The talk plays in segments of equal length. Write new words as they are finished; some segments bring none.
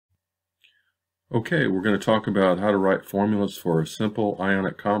Okay, we're going to talk about how to write formulas for simple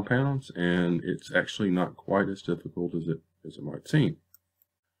ionic compounds, and it's actually not quite as difficult as it might seem.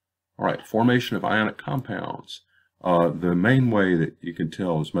 All right, formation of ionic compounds. The main way that you can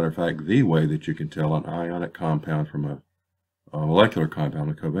tell, as a matter of fact, the way that you can tell an ionic compound from a molecular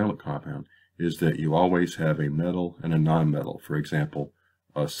compound, a covalent compound, is that you always have a metal and a nonmetal. For example,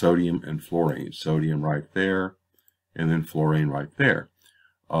 sodium and fluorine. Sodium right there, and then fluorine right there.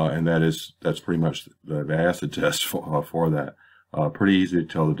 And that's pretty much the acid test for that. Pretty easy to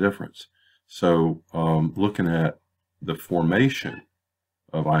tell the difference. So looking at the formation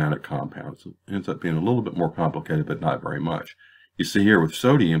of ionic compounds, it ends up being a little bit more complicated, but not very much. You see here with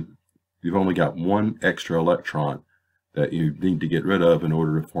sodium, you've only got one extra electron that you need to get rid of in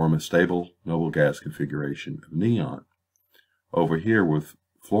order to form a stable noble gas configuration of neon. Over here with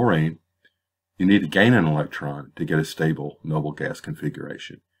fluorine, you need to gain an electron to get a stable noble gas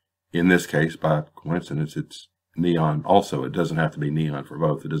configuration. In this case, by coincidence, it's neon also. It doesn't have to be neon for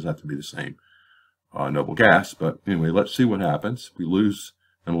both. It doesn't have to be the same noble gas. But anyway, let's see what happens. We lose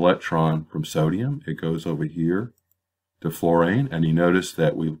an electron from sodium. It goes over here to fluorine, and you notice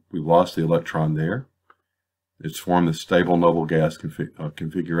that we've lost the electron there. It's formed the stable noble gas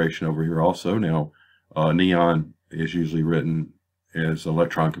configuration over here also. Now, neon is usually written as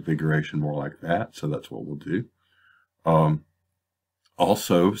electron configuration more like that, so that's what we'll do.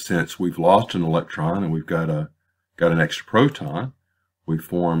 Also, since we've lost an electron and we've got an extra proton, we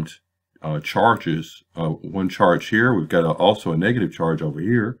formed charges. One charge here. We've got also a negative charge over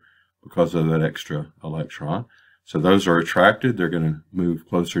here because of that extra electron. So those are attracted. They're going to move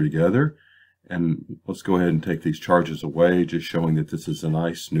closer together. And let's go ahead and take these charges away, just showing that this is a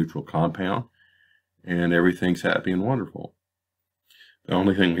nice neutral compound and everything's happy and wonderful. The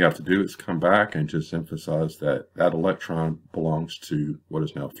only thing we have to do is come back and just emphasize that that electron belongs to what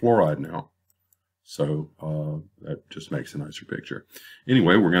is now fluoride now. So that just makes a nicer picture.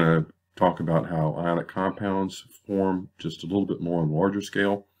 Anyway, we're going to talk about how ionic compounds form just a little bit more on a larger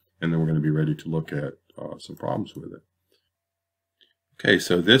scale, and then we're going to be ready to look at some problems with it. Okay,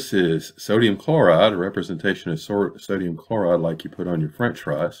 so this is sodium chloride, a representation of sodium chloride like you put on your French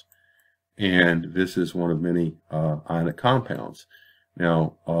fries, and this is one of many ionic compounds.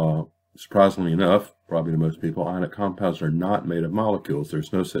 Now, surprisingly enough, probably to most people, ionic compounds are not made of molecules.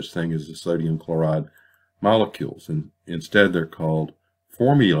 There's no such thing as the sodium chloride molecules, and instead they're called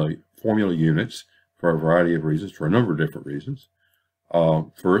formula units for a variety of reasons, for a number of different reasons.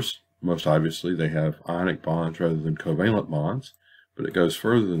 First, most obviously, they have ionic bonds rather than covalent bonds, but it goes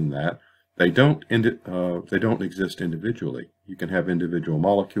further than that. They don't exist individually. You can have individual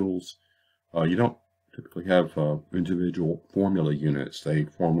molecules. You don't typically have individual formula units. They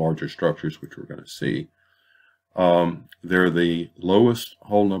form larger structures, which we're going to see. They're the lowest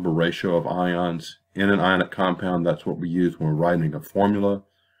whole number ratio of ions in an ionic compound. That's what we use when we're writing a formula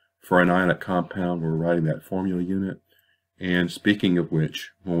for an ionic compound. We're writing that formula unit. And speaking of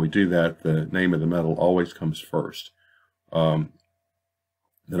which, when we do that, the name of the metal always comes first. The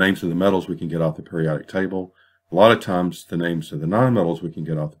names of the metals we can get off the periodic table. A lot of times the names of the nonmetals we can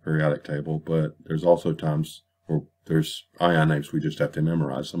get off the periodic table, but there's also times where there's ion names we just have to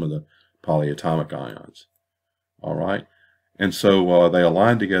memorize, some of the polyatomic ions. All right, and so they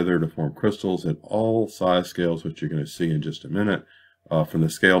align together to form crystals at all size scales, which you're going to see in just a minute. From the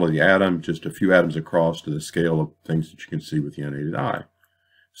scale of the atom, just a few atoms across, to the scale of things that you can see with the unaided eye.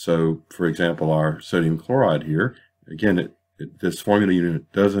 So, for example, our sodium chloride here, again, this formula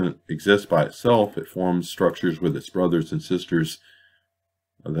unit doesn't exist by itself. It forms structures with its brothers and sisters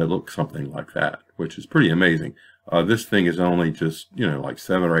that look something like that, which is pretty amazing. This thing is only just, like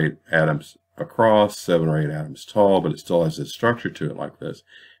 7 or 8 atoms across, 7 or 8 atoms tall, but it still has this structure to it like this.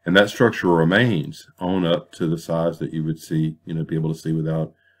 And that structure remains on up to the size that you would see, be able to see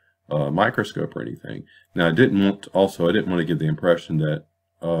without a microscope or anything. Now, I didn't want to give the impression that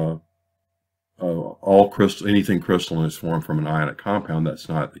anything crystalline is formed from an ionic compound. That's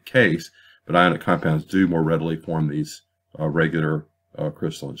not the case, but ionic compounds do more readily form these regular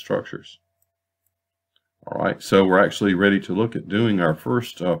crystalline structures. All right, so we're actually ready to look at doing our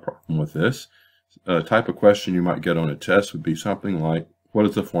first problem with this. Type of question you might get on a test would be something like, what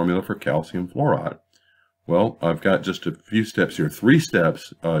is the formula for calcium fluoride? Well, I've got just a few steps here, 3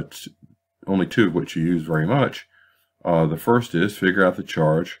 steps, only 2 of which you use very much. The first is figure out the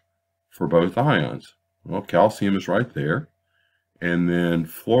charge for both ions. Well, calcium is right there, and then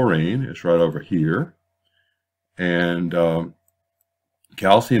fluorine is right over here, and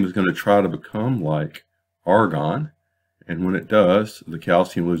calcium is going to try to become like argon, and when it does, the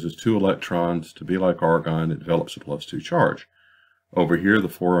calcium loses 2 electrons to be like argon. It develops a +2 charge. Over here, the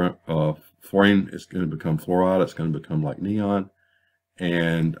fluorine is going to become fluoride. It's going to become like neon,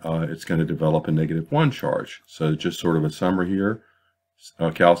 and it's going to develop a -1 charge. So just sort of a summary here.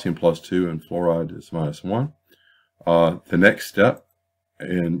 Calcium +2 and fluoride is -1. The next step,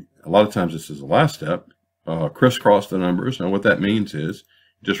 and a lot of times this is the last step, crisscross the numbers. Now what that means is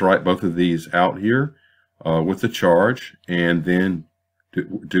just write both of these out here with the charge, and then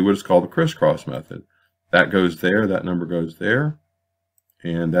do what is called the crisscross method. That goes there, that number goes there,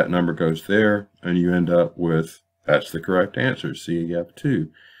 and that number goes there, and you end up with, that's the correct answer, CF2.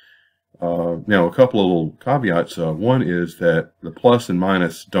 Now, a couple of little caveats. One is that the plus and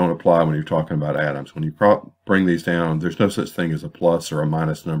minus don't apply when you're talking about atoms. When you bring these down, there's no such thing as a plus or a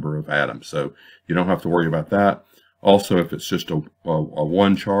minus number of atoms, so you don't have to worry about that. Also, if it's just a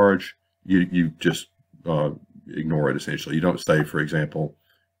one charge, you just ignore it, essentially. You don't say, for example,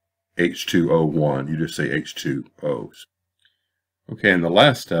 H2O1. You just say H2O. Okay, and the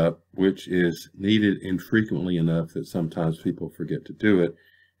last step, which is needed infrequently enough that sometimes people forget to do it,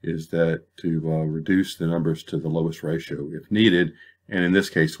 is that to reduce the numbers to the lowest ratio if needed. And in this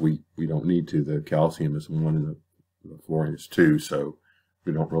case, we don't need to. The calcium is 1 and the fluorine is 2, so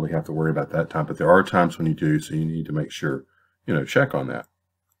we don't really have to worry about that time. But there are times when you do, so you need to make sure, check on that.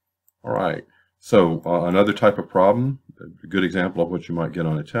 All right. So another type of problem, a good example of what you might get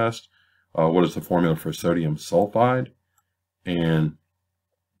on a test. What is the formula for sodium sulfide? And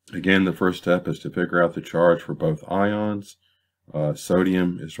again, the first step is to figure out the charge for both ions.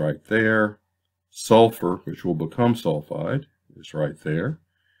 Sodium is right there. Sulfur, which will become sulfide, is right there.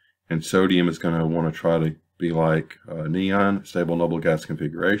 And sodium is going to want to try to be like neon, stable noble gas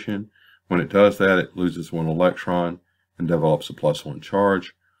configuration. When it does that, it loses 1 electron and develops a +1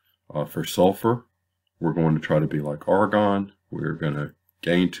 charge. For sulfur, we're going to try to be like argon. We're going to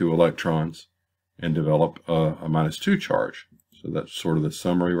gain 2 electrons and develop a -2 charge. So that's sort of the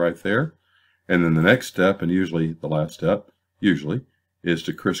summary right there. And then the next step, and usually the last step, is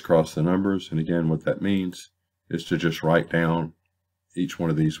to crisscross the numbers. And again, what that means is to just write down each one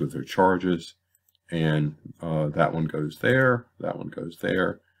of these with their charges. And that one goes there, that one goes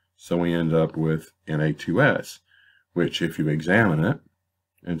there. So we end up with Na2S, which if you examine it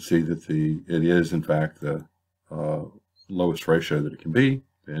and see that it is in fact the lowest ratio that it can be,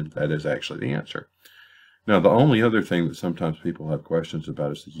 then that is actually the answer. Now, the only other thing that sometimes people have questions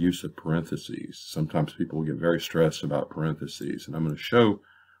about is the use of parentheses. Sometimes people get very stressed about parentheses, and I'm going to show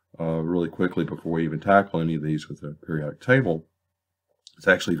really quickly before we even tackle any of these with the periodic table. It's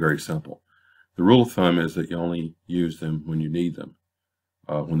actually very simple. The rule of thumb is that you only use them when you need them,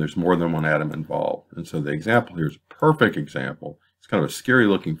 when there's more than one atom involved. And so the example here is a perfect example. It's kind of a scary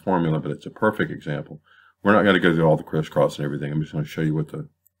looking formula, but it's a perfect example. We're not going to go through all the crisscross and everything. I'm just going to show you what the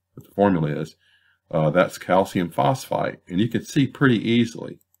formula is. That's calcium phosphite. And you can see pretty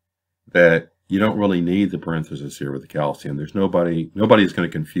easily that you don't really need the parentheses here with the calcium. There's nobody's going to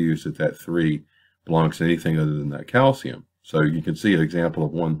confuse that 3 belongs to anything other than that calcium. So you can see an example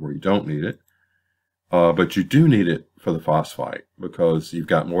of one where you don't need it. But you do need it for the phosphite because you've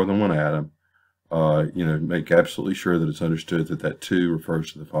got more than one atom. Make absolutely sure that it's understood that 2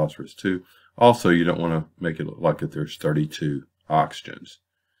 refers to the phosphorus 2. Also, you don't want to make it look like that there's 32 oxygens.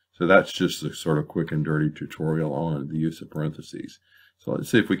 So that's just a sort of quick and dirty tutorial on the use of parentheses. So let's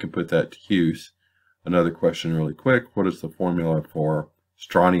see if we can put that to use. Another question really quick. What is the formula for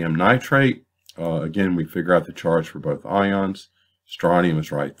strontium nitrate? Again, we figure out the charge for both ions. Strontium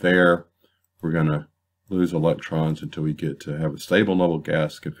is right there. We're going to lose electrons until we get to have a stable noble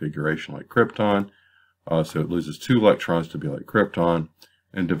gas configuration like krypton. So it loses 2 electrons to be like krypton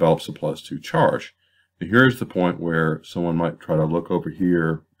and develops a +2 charge. Now here's the point where someone might try to look over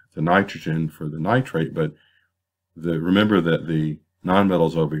here at the nitrogen for the nitrate, but remember that the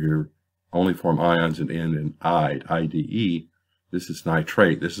nonmetals over here only form ions and end in ide, IDE. This is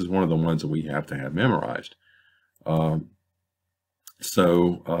nitrate. This is one of the ones that we have to have memorized. We're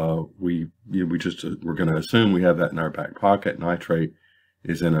going to assume we have that in our back pocket. Nitrate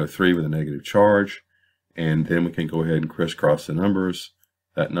is NO3 with a negative charge, and then we can go ahead and crisscross the numbers.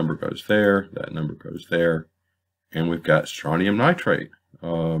 That number goes there, that number goes there, and we've got strontium nitrate,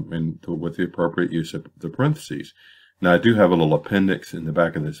 with the appropriate use of the parentheses. Now, I do have a little appendix in the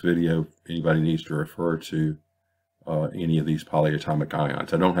back of this video. If anybody needs to refer to any of these polyatomic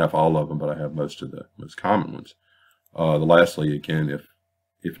ions. I don't have all of them, but I have most of the most common ones. Lastly, again,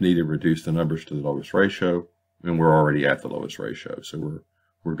 if needed, reduce the numbers to the lowest ratio, and we're already at the lowest ratio, so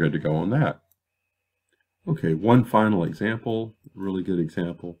we're good to go on that. Okay, one final example, really good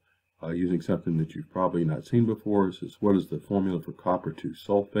example, using something that you've probably not seen before. Is what is the formula for copper 2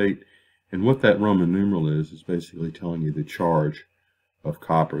 sulfate? And what that Roman numeral is basically telling you the charge of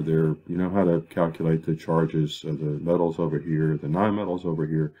copper. There, you know how to calculate the charges of the metals over here, the nonmetals over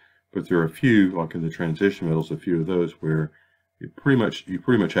here, but there are a few, like in the transition metals, a few of those where you pretty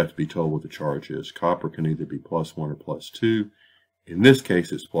much have to be told what the charge is. Copper can either be +1 or +2. In this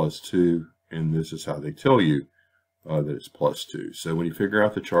case, it's +2, and this is how they tell you that it's +2. So when you figure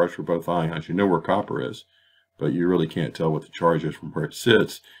out the charge for both ions, you know where copper is, but you really can't tell what the charge is from where it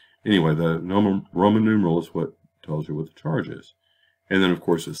sits. Anyway, the Roman numeral is what tells you what the charge is. And then, of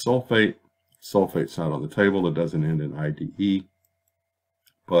course, the sulfate. Sulfate's not on the table. It doesn't end in IDE.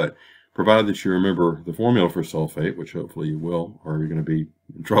 But provided that you remember the formula for sulfate, which hopefully you will, or you're going to be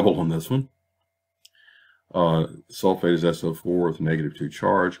in trouble on this one. Sulfate is SO4 with a -2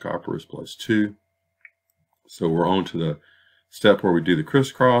 charge. Copper is +2. So we're on to the step where we do the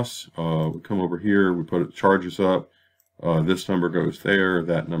crisscross. We come over here, we put the charges up. This number goes there,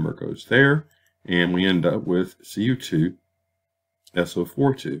 that number goes there, and we end up with Cu2,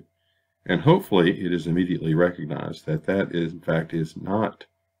 SO42. And hopefully it is immediately recognized that that is, in fact, is not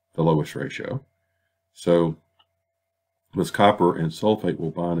the lowest ratio. So this copper and sulfate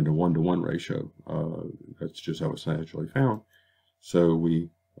will bond in a 1-to-1 ratio. That's just how it's naturally found. So we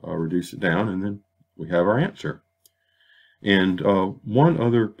reduce it down, and then we have our answer. And one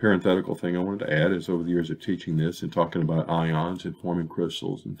other parenthetical thing I wanted to add is, over the years of teaching this and talking about ions and forming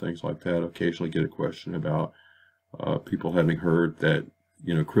crystals and things like that, I occasionally get a question about people having heard that,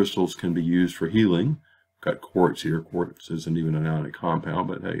 you know, crystals can be used for healing. I've got quartz here. Quartz isn't even an ionic compound,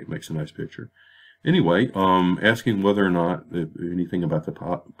 but hey, it makes a nice picture. Anyway, asking whether or not anything about the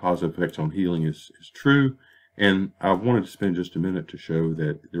positive effects on healing is true. And I wanted to spend just a minute to show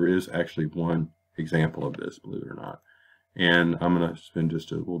that there is actually one example of this, believe it or not. And I'm going to spend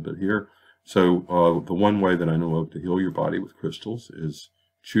just a little bit here. So the one way that I know of to heal your body with crystals is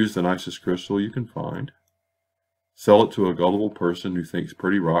choose the nicest crystal you can find. Sell it to a gullible person who thinks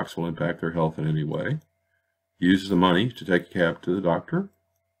pretty rocks will impact their health in any way. Use the money to take a cab to the doctor,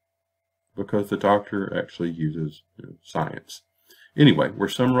 because the doctor actually uses science. Anyway, we're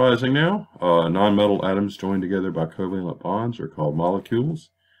summarizing now. Non-metal atoms joined together by covalent bonds are called molecules.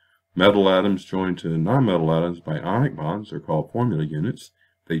 Metal atoms joined to non-metal atoms by ionic bonds are called formula units.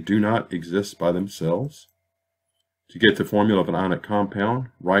 They do not exist by themselves. To get the formula of an ionic compound,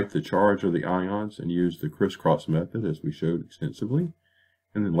 write the charge of the ions and use the crisscross method, as we showed extensively.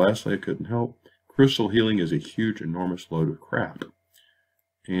 And then lastly, I couldn't help, crystal healing is a huge, enormous load of crap.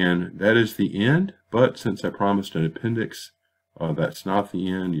 And that is the end, but since I promised an appendix, that's not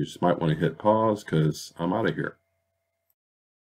the end. You just might want to hit pause, because I'm out of here.